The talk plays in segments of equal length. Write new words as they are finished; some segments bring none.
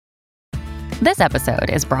This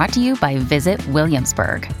episode is brought to you by Visit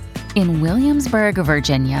Williamsburg. In Williamsburg,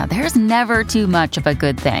 Virginia, there's never too much of a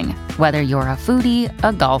good thing. Whether you're a foodie,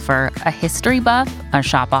 a golfer, a history buff, a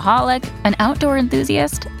shopaholic, an outdoor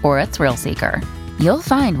enthusiast, or a thrill seeker, you'll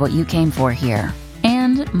find what you came for here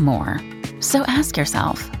and more. So ask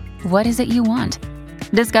yourself, what is it you want?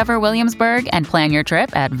 Discover Williamsburg and plan your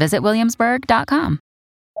trip at visitwilliamsburg.com.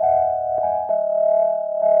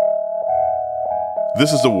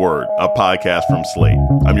 This is The Word, a podcast from Slate.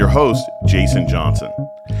 I'm your host, Jason Johnson.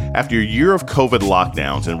 After a year of COVID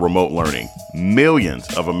lockdowns and remote learning, millions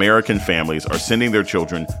of American families are sending their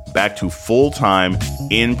children back to full-time,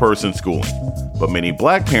 in-person schooling. But many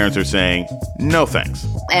Black parents are saying, no thanks.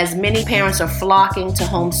 As many parents are flocking to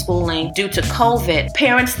homeschooling due to COVID,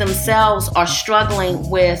 parents themselves are struggling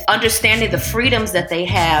with understanding the freedoms that they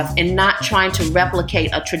have and not trying to replicate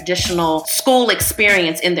a traditional school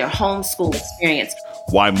experience in their homeschool experience.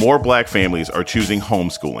 Why more Black families are choosing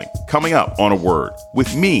homeschooling. Coming up on A Word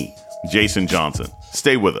with me, Jason Johnson.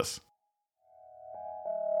 Stay with us.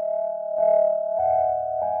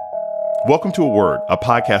 Welcome to A Word, a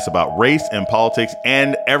podcast about race and politics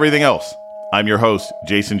and everything else. I'm your host,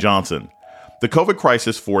 Jason Johnson. The COVID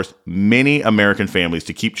crisis forced many American families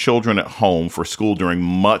to keep children at home for school during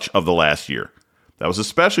much of the last year. That was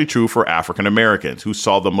especially true for African Americans, who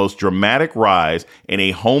saw the most dramatic rise in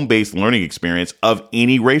a home-based learning experience of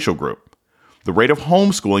any racial group. The rate of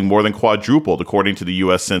homeschooling more than quadrupled, according to the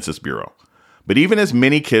U.S. Census Bureau. But even as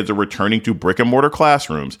many kids are returning to brick-and-mortar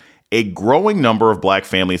classrooms, a growing number of Black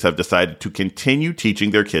families have decided to continue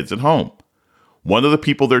teaching their kids at home. One of the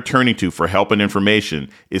people they're turning to for help and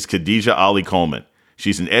information is Khadijah Ali Coleman.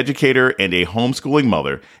 She's an educator and a homeschooling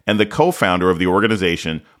mother and the co-founder of the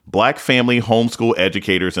organization Black Family Homeschool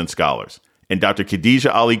Educators and Scholars. And Dr.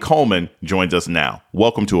 Khadijah Ali Coleman joins us now.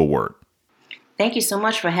 Welcome to A Word. Thank you so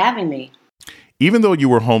much for having me. Even though you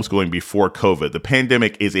were homeschooling before COVID, the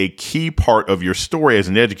pandemic is a key part of your story as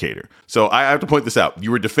an educator. So I have to point this out. You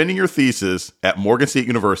were defending your thesis at Morgan State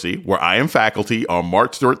University, where I am faculty, on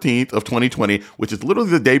March 13th of 2020, which is literally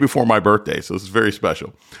the day before my birthday. So this is very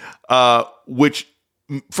special, which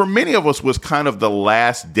for many of us was kind of the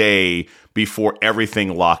last day before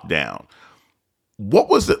everything locked down. What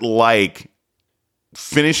was it like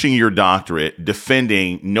finishing your doctorate,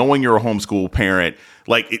 defending, knowing you're a homeschool parent?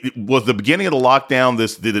 Like, was the beginning of the lockdown,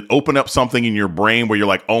 did it open up something in your brain where you're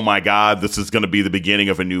like, oh my God, this is going to be the beginning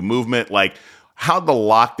of a new movement? Like, how'd the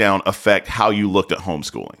lockdown affect how you looked at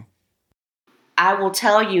homeschooling? I will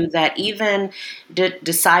tell you that even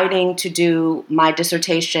deciding to do my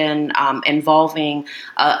dissertation involving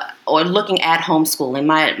or looking at homeschooling,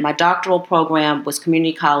 my doctoral program was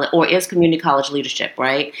community college, or is community college leadership,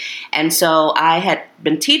 right? And so I had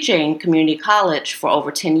been teaching community college for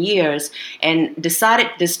over 10 years and decided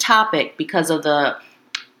this topic because of the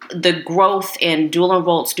growth in dual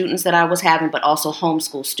enrolled students that I was having, but also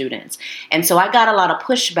homeschool students. And so I got a lot of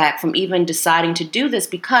pushback from even deciding to do this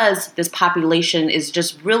because this population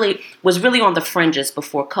was really on the fringes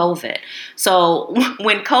before COVID. So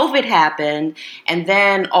when COVID happened, and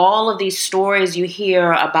then all of these stories you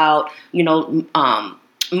hear about,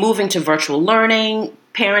 moving to virtual learning,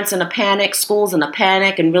 parents in a panic, schools in a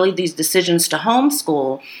panic, and really these decisions to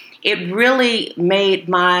homeschool, it really made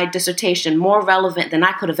my dissertation more relevant than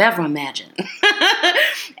I could have ever imagined.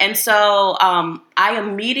 And so I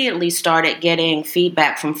immediately started getting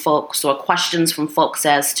feedback from folks or questions from folks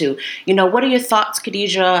as to, what are your thoughts,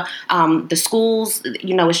 Khadijah? The schools,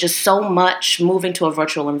 it's just so much moving to a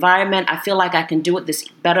virtual environment. I feel like I can do it this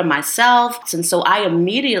better myself. And so I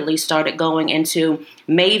immediately started going into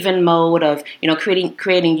Maven mode of,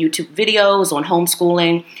 creating YouTube videos on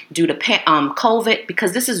homeschooling due to COVID,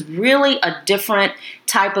 because this is really a different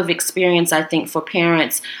type of experience, I think, for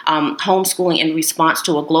parents homeschooling in response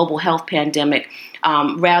to a global health pandemic,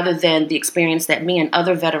 rather than the experience that me and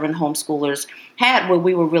other veteran homeschoolers had, where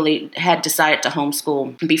we had decided to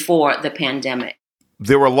homeschool before the pandemic.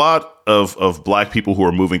 There were a lot of Black people who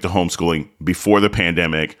were moving to homeschooling before the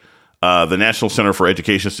pandemic. The National Center for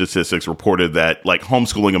Education Statistics reported that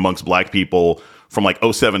homeschooling amongst Black people from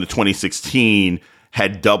 2007 to 2016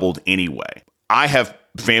 had doubled anyway. I have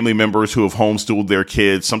family members who have homeschooled their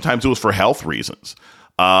kids. Sometimes it was for health reasons.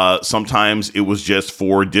 Sometimes it was just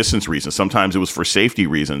for distance reasons. Sometimes it was for safety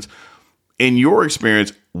reasons. In your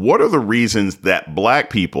experience, what are the reasons that Black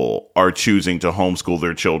people are choosing to homeschool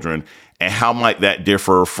their children, and how might that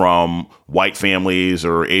differ from white families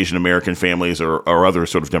or Asian American families or other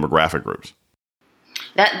sort of demographic groups?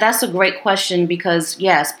 That's a great question because,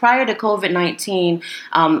 yes, prior to COVID-19,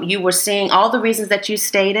 you were seeing all the reasons that you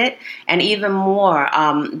stated and even more.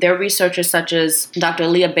 There are researchers such as Dr.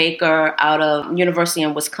 Leah Baker out of University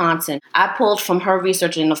in Wisconsin. I pulled from her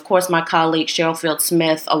research and, of course, my colleague Cheryl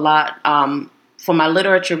Field-Smith a lot for my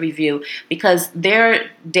literature review because their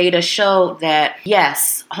data show that,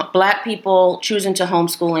 yes, Black people choosing to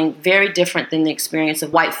homeschooling, very different than the experience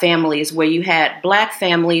of white families where you had Black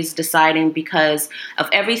families deciding because of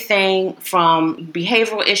everything from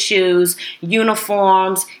behavioral issues,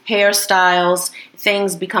 uniforms, hairstyles,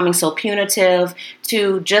 things becoming so punitive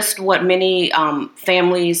to just what many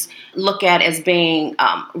families look at as being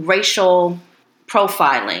racial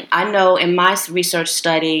profiling. I know in my research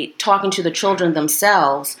study, talking to the children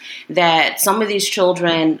themselves, that some of these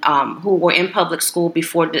children who were in public school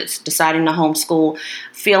before deciding to homeschool,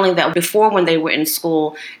 feeling that before when they were in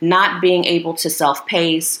school, not being able to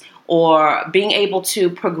self-pace or being able to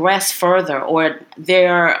progress further or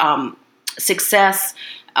their success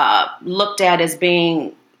looked at as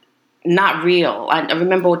being not real. I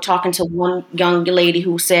remember talking to one young lady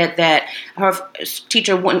who said that her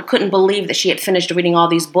teacher couldn't believe that she had finished reading all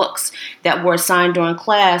these books that were assigned during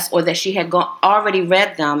class or that she had already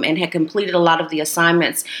read them and had completed a lot of the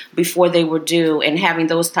assignments before they were due and having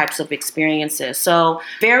those types of experiences. So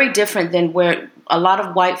very different than where a lot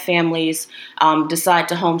of white families decide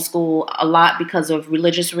to homeschool a lot because of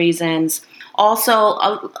religious reasons. Also,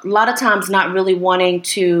 a lot of times not really wanting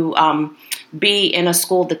to be in a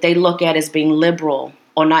school that they look at as being liberal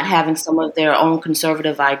or not having some of their own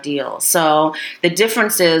conservative ideals. So the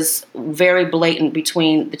difference is very blatant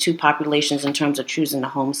between the two populations in terms of choosing to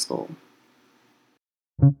homeschool.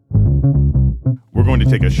 We're going to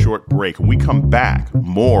take a short break. When we come back,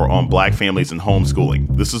 more on Black families and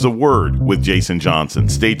homeschooling. This is A Word with Jason Johnson.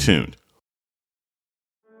 Stay tuned.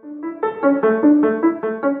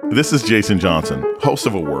 This is Jason Johnson, host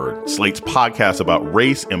of A Word, Slate's podcast about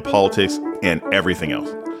race and politics and everything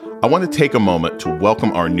else. I want to take a moment to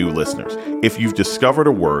welcome our new listeners. If you've discovered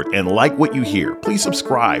A Word and like what you hear, please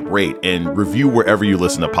subscribe, rate, and review wherever you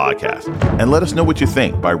listen to podcasts. And let us know what you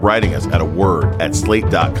think by writing us at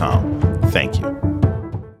aword@slate.com. Thank you.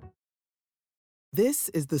 This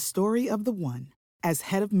is the story of the one. As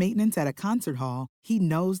head of maintenance at a concert hall, he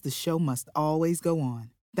knows the show must always go on.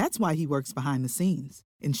 That's why he works behind the scenes,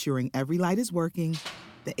 ensuring every light is working,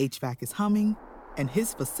 the HVAC is humming, and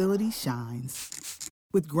his facility shines.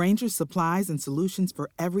 With Grainger's supplies and solutions for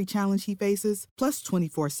every challenge he faces, plus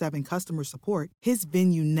 24/7 customer support, his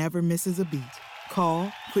venue never misses a beat.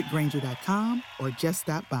 Call quickgrainger.com or just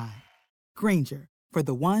stop by. Grainger, for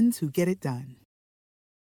the ones who get it done.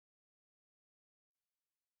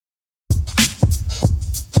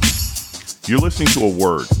 You're listening to A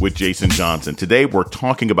Word with Jason Johnson. Today, we're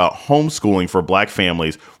talking about homeschooling for Black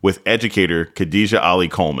families with educator Khadijah Ali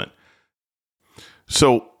Coleman.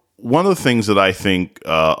 So one of the things that I think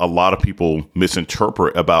a lot of people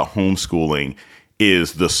misinterpret about homeschooling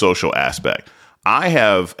is the social aspect. I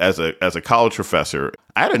have, as a college professor,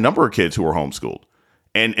 I had a number of kids who were homeschooled.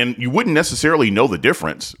 And you wouldn't necessarily know the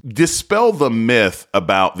difference. Dispel the myth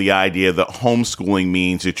about the idea that homeschooling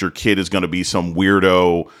means that your kid is going to be some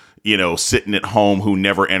weirdo, sitting at home who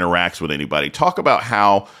never interacts with anybody. Talk about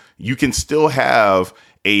how you can still have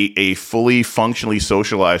a fully functionally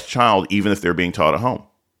socialized child, even if they're being taught at home.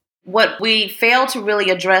 What we fail to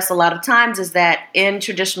really address a lot of times is that in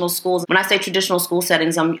traditional schools, when I say traditional school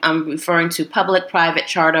settings, I'm referring to public, private,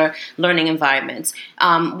 charter learning environments.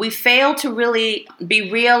 We fail to really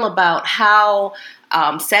be real about how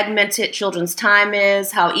segmented children's time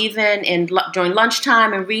is, how even during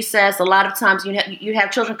lunchtime and recess, a lot of times you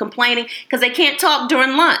have children complaining because they can't talk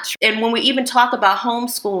during lunch. And when we even talk about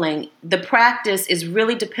homeschooling, the practice is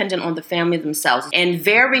really dependent on the family themselves. And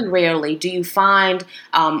very rarely do you find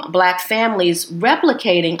Black families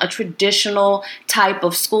replicating a traditional type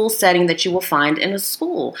of school setting that you will find in a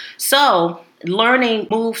school. So learning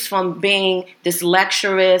moves from being this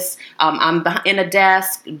lecturous, I'm in a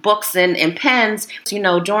desk, books and pens.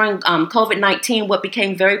 During COVID-19, what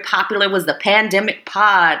became very popular was the pandemic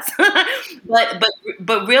pods.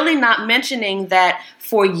 but really not mentioning that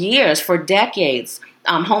for years, for decades,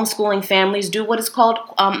 homeschooling families do what is called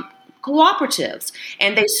cooperatives.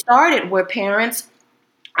 And they started where parents,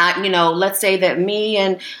 let's say that me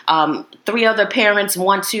and 3 other parents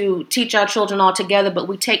want to teach our children all together, but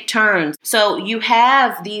we take turns. So you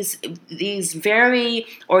have these very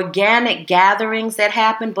organic gatherings that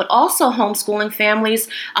happen, but also homeschooling families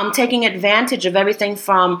taking advantage of everything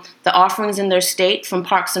from the offerings in their state from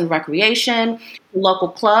Parks and Recreation, local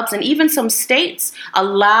clubs, and even some states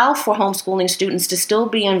allow for homeschooling students to still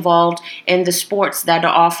be involved in the sports that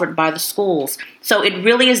are offered by the schools. So it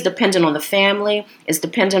really is dependent on the family. It's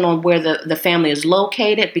dependent on where the family is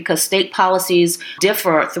located, because state policies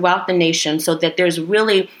differ throughout the nation, so that there's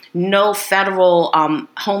really no federal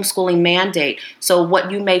homeschooling mandate. So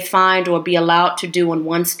what you may find or be allowed to do in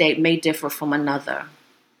one state may differ from another.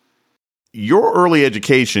 Your early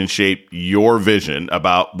education shaped your vision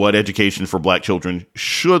about what education for Black children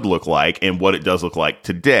should look like and what it does look like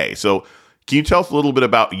today. So can you tell us a little bit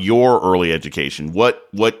about your early education? What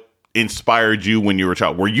inspired you when you were a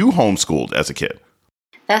child? Were you homeschooled as a kid?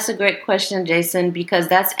 That's a great question, Jason, because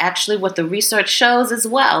that's actually what the research shows as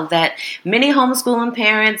well, that many homeschooling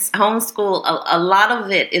parents homeschool. A lot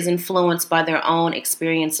of it is influenced by their own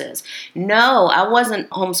experiences. No, I wasn't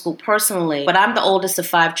homeschooled personally, but I'm the oldest of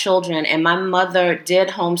 5 children, and my mother did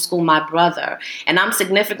homeschool my brother. And I'm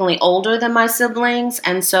significantly older than my siblings,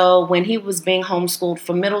 and so when he was being homeschooled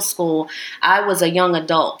for middle school, I was a young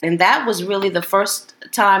adult. And that was really the first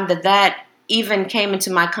time that even came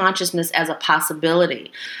into my consciousness as a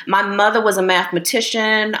possibility. My mother was a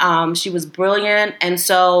mathematician. She was brilliant. And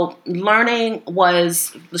so learning was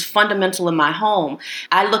fundamental in my home.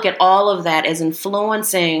 I look at all of that as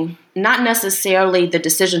influencing not necessarily the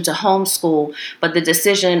decision to homeschool, but the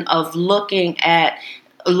decision of looking at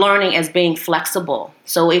learning as being flexible.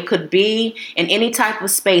 So it could be in any type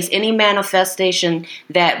of space, any manifestation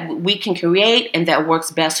that we can create and that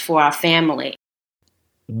works best for our family.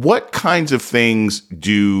 What kinds of things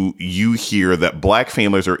do you hear that Black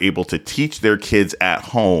families are able to teach their kids at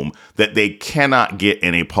home that they cannot get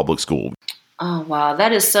in a public school? Oh, wow.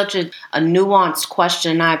 That is such a nuanced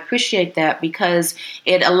question. I appreciate that because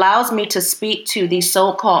it allows me to speak to these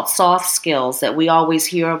so-called soft skills that we always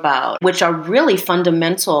hear about, which are really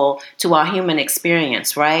fundamental to our human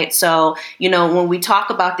experience, right? So, when we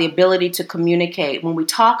talk about the ability to communicate, when we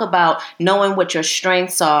talk about knowing what your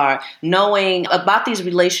strengths are, knowing about these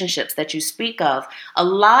relationships that you speak of, a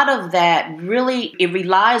lot of that really, it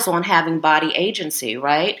relies on having body agency,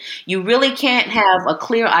 right? You really can't have a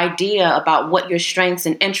clear idea about what your strengths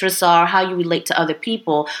and interests are, how you relate to other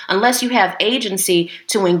people, unless you have agency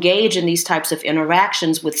to engage in these types of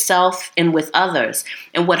interactions with self and with others.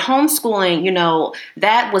 And what homeschooling,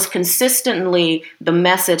 that was consistently the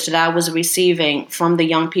message that I was receiving from the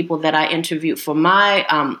young people that I interviewed for my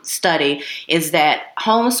study, is that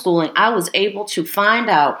homeschooling, I was able to find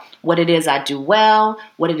out what it is I do well,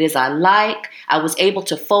 what it is I like. I was able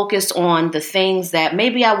to focus on the things that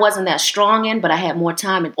maybe I wasn't that strong in, but I had more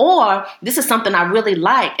time in. Or this is something I really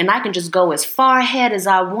like, and I can just go as far ahead as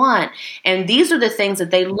I want. And these are the things that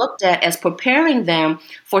they looked at as preparing them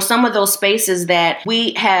for some of those spaces that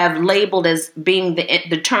we have labeled as being the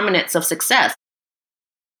determinants of success.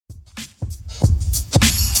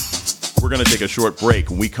 We're going to take a short break.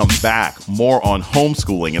 When we come back, more on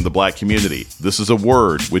homeschooling in the Black community. This is A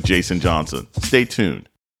Word with Jason Johnson. Stay tuned.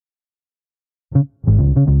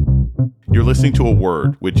 You're listening to A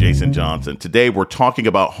Word with Jason Johnson. Today, we're talking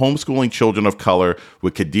about homeschooling children of color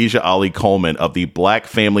with Khadijah Ali Coleman of the Black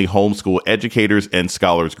Family Homeschool Educators and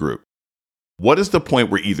Scholars Group. What is the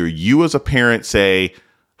point where either you as a parent say,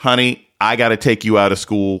 honey, I got to take you out of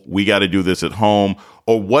school, we got to do this at home,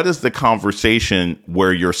 or what is the conversation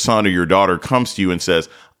where your son or your daughter comes to you and says,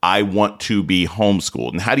 I want to be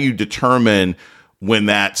homeschooled? And how do you determine when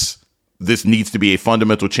this needs to be a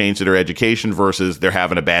fundamental change to their education versus they're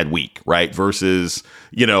having a bad week, right? Versus,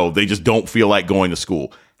 they just don't feel like going to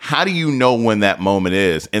school. How do you know when that moment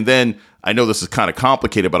is? And then I know this is kind of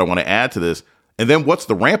complicated, but I want to add to this. And then what's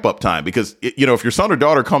the ramp up time? Because, if your son or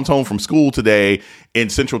daughter comes home from school today in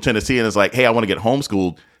Central Tennessee and is like, hey, I want to get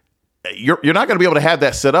homeschooled, you're not going to be able to have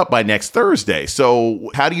that set up by next Thursday. So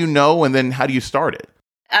how do you know? And then how do you start it?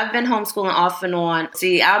 I've been homeschooling off and on.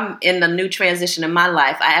 See, I'm in a new transition in my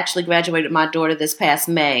life. I actually graduated my daughter this past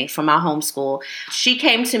May from our homeschool. She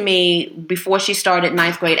came to me before she started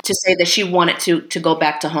 9th grade to say that she wanted to go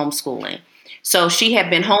back to homeschooling. So she had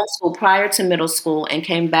been homeschooled prior to middle school and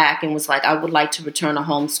came back and was like, I would like to return to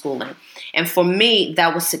homeschooling. And for me,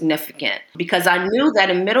 that was significant because I knew that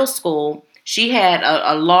in middle school, she had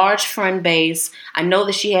a large friend base. I know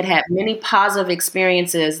that she had many positive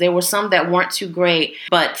experiences. There were some that weren't too great,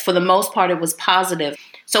 but for the most part, it was positive.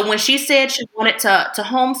 So when she said she wanted to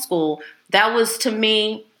homeschool, that was, to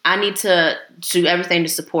me, I need to do everything to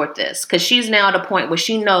support this because she's now at a point where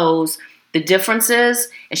she knows the differences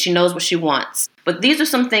and she knows what she wants. But these are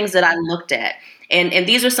some things that I looked at. And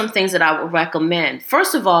these are some things that I would recommend.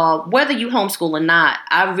 First of all, whether you homeschool or not,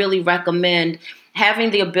 I really recommend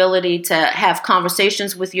having the ability to have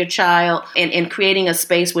conversations with your child and creating a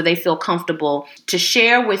space where they feel comfortable to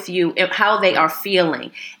share with you how they are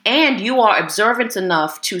feeling. And you are observant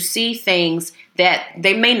enough to see things that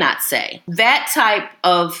they may not say. That type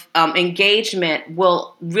of engagement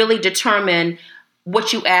will really determine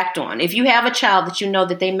what you act on. If you have a child that you know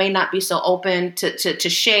that they may not be so open to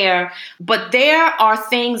share, but there are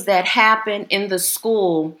things that happen in the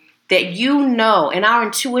school that you know, and our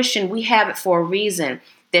intuition, we have it for a reason,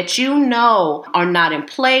 that you know are not in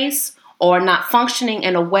place or not functioning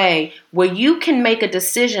in a way where you can make a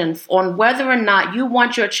decision on whether or not you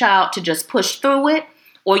want your child to just push through it,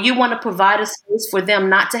 or you want to provide a space for them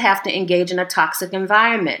not to have to engage in a toxic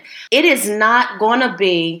environment. It is not going to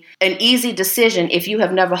be an easy decision if you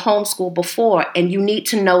have never homeschooled before, and you need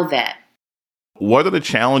to know that. What are the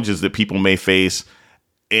challenges that people may face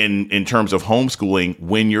in terms of homeschooling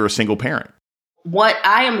when you're a single parent? What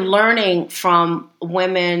I am learning from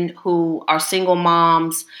women who are single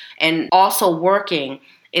moms and also working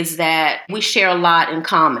is that we share a lot in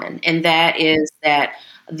common, and that is that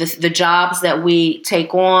the jobs that we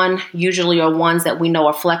take on usually are ones that we know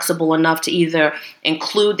are flexible enough to either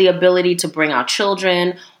include the ability to bring our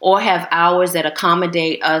children or have hours that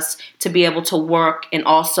accommodate us to be able to work and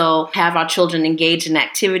also have our children engage in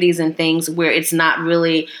activities and things where it's not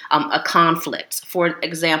really a conflict. For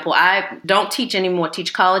example, I don't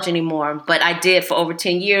teach college anymore, but I did for over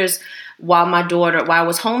 10 years while I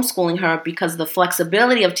was homeschooling her, because of the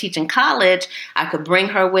flexibility of teaching college, I could bring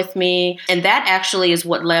her with me. And that actually is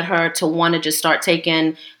what led her to want to just start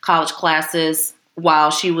taking college classes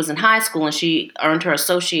while she was in high school, and she earned her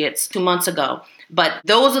associates 2 months ago. But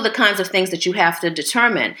those are the kinds of things that you have to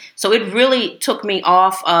determine. So it really took me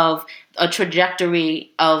off of a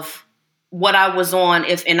trajectory of what I was on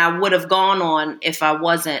and I would have gone on if I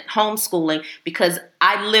wasn't homeschooling, because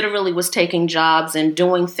I literally was taking jobs and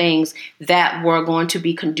doing things that were going to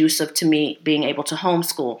be conducive to me being able to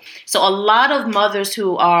homeschool. So a lot of mothers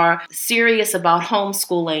who are serious about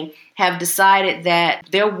homeschooling have decided that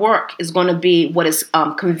their work is going to be what is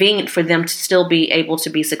convenient for them to still be able to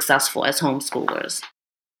be successful as homeschoolers.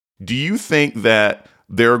 Do you think that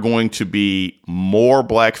there are going to be more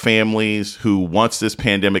Black families who, once this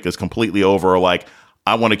pandemic is completely over, are like,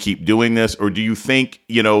 I want to keep doing this? Or do you think,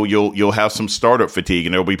 you'll have some startup fatigue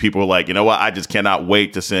and there'll be people who are like, you know what, I just cannot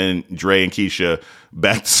wait to send Dre and Keisha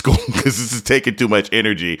back to school because this is taking too much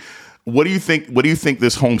energy? What do you think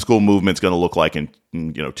this homeschool movement's going to look like in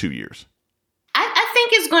 2 years? I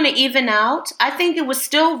think it's going to even out. I think it was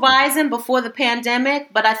still rising before the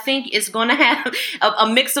pandemic, but I think it's going to have a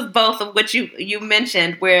mix of both of what you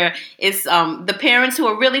mentioned, where it's the parents who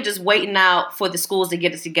are really just waiting out for the schools to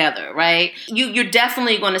get it together, right? You're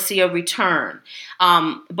definitely going to see a return.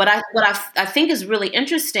 But what I think is really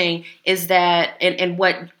interesting is that, and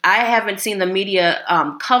what I haven't seen the media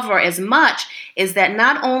cover as much, is that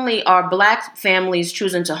not only are Black families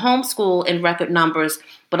choosing to homeschool in record numbers,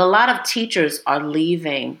 but a lot of teachers are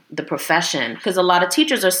leaving the profession because a lot of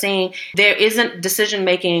teachers are saying there isn't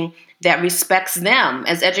decision-making that respects them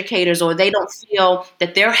as educators, or they don't feel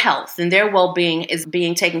that their health and their well-being is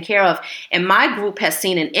being taken care of. And my group has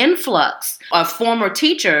seen an influx of former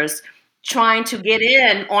teachers trying to get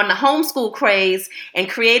in on the homeschool craze and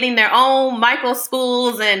creating their own micro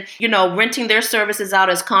schools and, renting their services out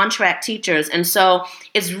as contract teachers. And so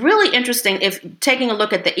it's really interesting if taking a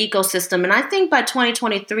look at the ecosystem. And I think by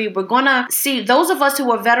 2023, we're going to see those of us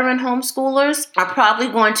who are veteran homeschoolers are probably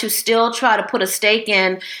going to still try to put a stake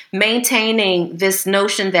in maintaining this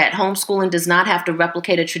notion that homeschooling does not have to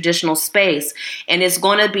replicate a traditional space. And it's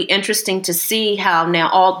going to be interesting to see how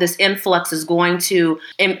now all this influx is going to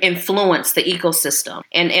influence the ecosystem.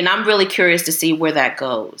 And I'm really curious to see where that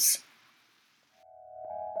goes.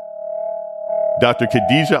 Dr.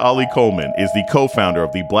 Khadijah Ali Coleman is the co-founder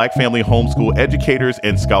of the Black Family Homeschool Educators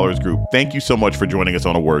and Scholars Group. Thank you so much for joining us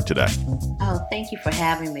on A Word today. Oh, thank you for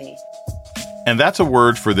having me. And that's A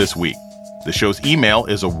Word for this week. The show's email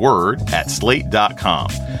is aword@slate.com.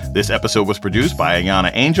 This episode was produced by Ayana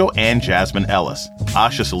Angel and Jasmine Ellis.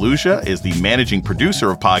 Asha Saluja is the managing producer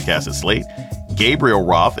of podcasts at Slate. Gabriel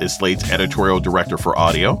Roth is Slate's editorial director for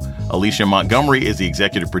audio. Alicia Montgomery is the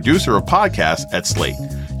executive producer of podcasts at Slate.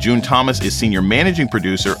 June Thomas is senior managing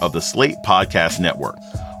producer of the Slate Podcast Network.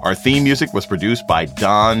 Our theme music was produced by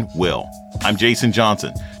Don Will. I'm Jason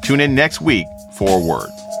Johnson. Tune in next week for A Word.